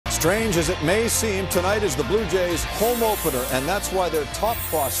Strange as it may seem, tonight is the Blue Jays' home opener, and that's why their top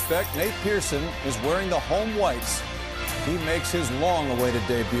prospect, Nate Pearson, is wearing the home whites. He makes his long-awaited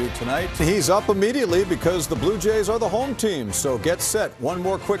debut tonight. He's up immediately because the Blue Jays are the home team, so get set. One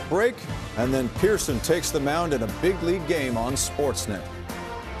more quick break, and then Pearson takes the mound in a big league game on Sportsnet.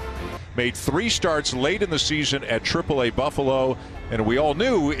 Made 3 starts late in the season at AAA Buffalo, and we all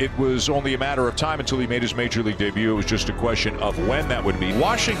knew it was only a matter of time until he made his major league debut. It was just a question of when that would be.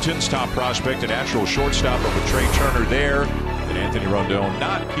 Washington's top prospect, a natural shortstop over Trey Turner there, and Anthony Rondon,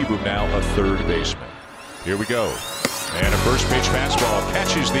 not Kieboom, now a third baseman. Here we go. And a first pitch fastball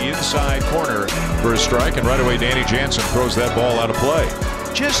catches the inside corner for a strike, and right away Danny Jansen throws that ball out of play.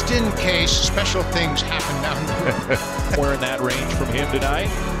 Just in case special things happen down the road. We're in that range from him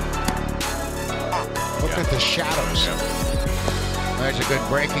tonight. Look at the shadows. There's a good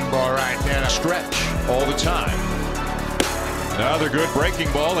breaking ball right there. Stretch all the time. Another good breaking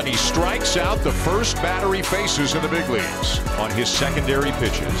ball, and he strikes out the first batter he faces in the big leagues on his secondary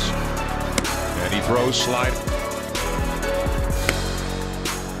pitches. And he throws slide.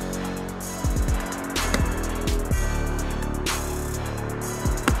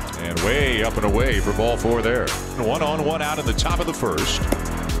 And way up and away for ball 4 there. 1-on-1 out in the top of the first.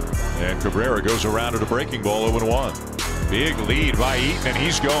 And Cabrera goes around at a breaking ball 0-1. Big lead by Eaton, and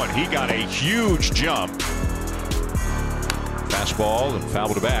he's going. He got a huge jump. Fastball and foul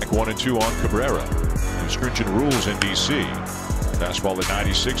to back. 1-2 on Cabrera. And stringent rules in D.C. Fastball at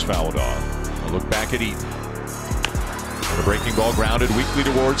 96 fouled off. A look back at Eaton. And the breaking ball grounded weakly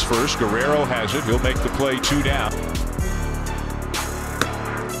towards first. Guerrero has it. He'll make the play 2 down.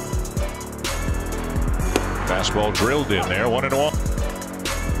 Fastball drilled in there. 1-1.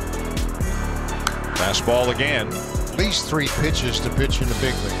 Fastball again. At least 3 pitches to pitch in the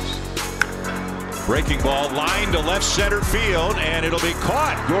big leagues. Breaking ball line to left center field, and it'll be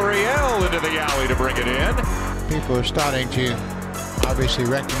caught. Gurriel into the alley to bring it in. People are starting to obviously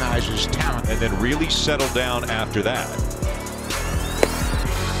recognize his talent. And then really settle down after that.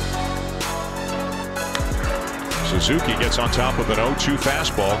 Suzuki gets on top of an 0-2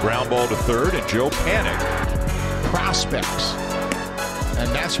 fastball. Ground ball to third, and Joe Panic. Prospects. And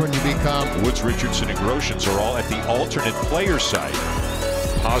that's when you become. Woods, Richardson, and Groshans are all at the alternate player site.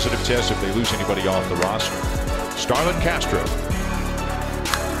 Positive test if they lose anybody off the roster. Starlin Castro.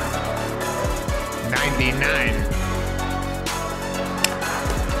 99.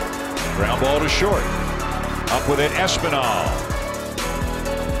 Ground ball to short. Up with it, Espinal.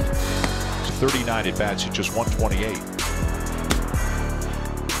 39 at bats at just 128.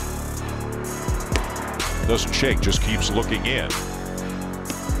 Doesn't shake, just keeps looking in.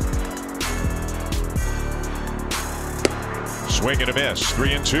 Swing and a miss.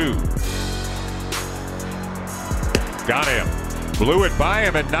 3-2. Got him. Blew it by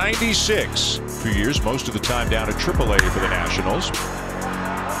him at 96. 2 years, most of the time down at AAA for the Nationals.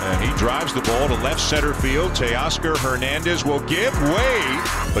 And he drives the ball to left center field. Teoscar Hernandez will give way.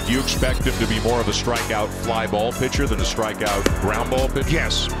 But you expect him to be more of a strikeout fly ball pitcher than a strikeout ground ball pitcher?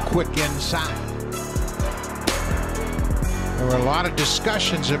 Yes, quick inside. There were a lot of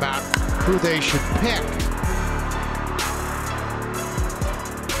discussions about who they should pick.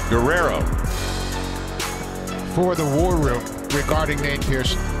 Guerrero. For the war room regarding Nate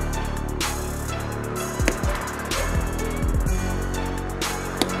Pearson.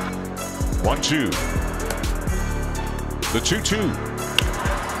 One, 2. The 2-2.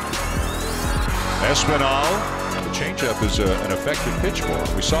 Espinal. The changeup is an effective pitch for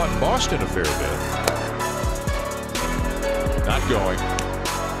him. We saw it in Boston a fair bit. Not going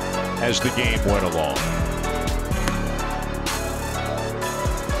as the game went along.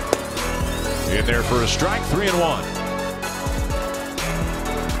 In there for a strike, 3-1.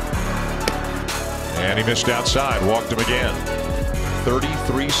 And he missed outside, walked him again.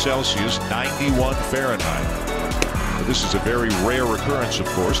 33 Celsius, 91 Fahrenheit. But this is a very rare occurrence, of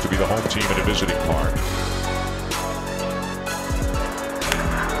course, to be the home team at a visiting park.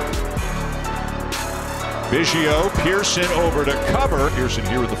 Biggio, Pearson over to cover. Pearson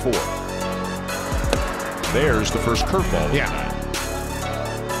here in the 4th. There's the first curveball. Yeah.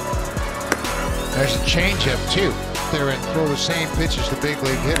 There's a changeup too. They're in throw the same pitches to big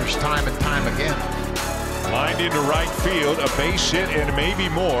league hitters time and time again. Lined into right field, a base hit and maybe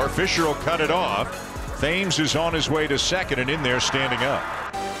more. Fisher will cut it off. Thames is on his way to second and in there standing up.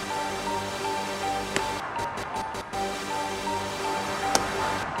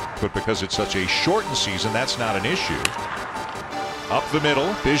 But because it's such a shortened season, that's not an issue. Up the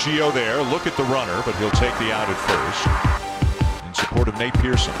middle, Biggio there. Look at the runner, but he'll take the out at first. In support of Nate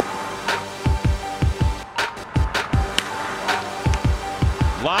Pearson.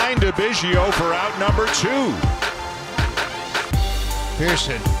 Line to Biggio for out number 2.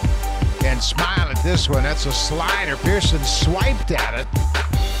 Pearson can smile at this one. That's a slider. Pearson swiped at it.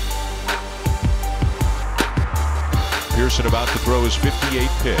 Pearson about to throw his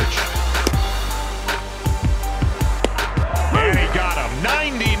 58th pitch. And he got him.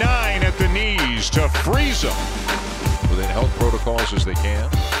 99 at the knees to freeze him. Within health protocols as they can.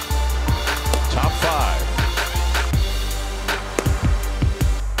 Top 5.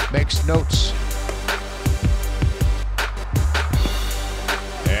 Makes notes.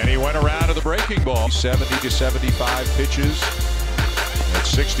 And he went around to the breaking ball. 70 to 75 pitches. At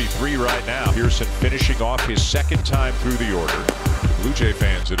 63 right now. Pearson finishing off his second time through the order. Blue Jay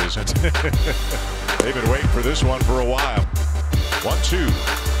fans, it isn't. They've been waiting for this one for a while. 1-2.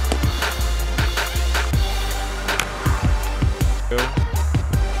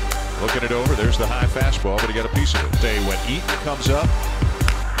 Looking it over. There's the high fastball, but he got a piece of it. Day when Eaton comes up.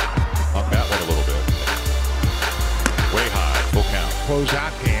 Up that one a little bit. Way high. Full count. Close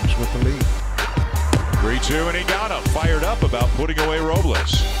out games with the lead. 3-2, and he got him. Fired up about putting away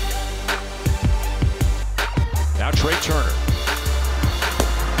Robles. Now Trey Turner.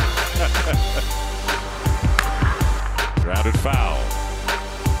 Grounded foul.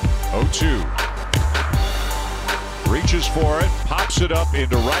 0-2. Reaches for it, pops it up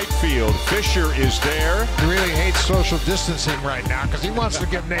into right field. Fisher is there. He really hates social distancing right now because he wants to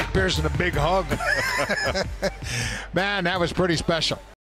give Nate Pearson a big hug. Man, that was pretty special.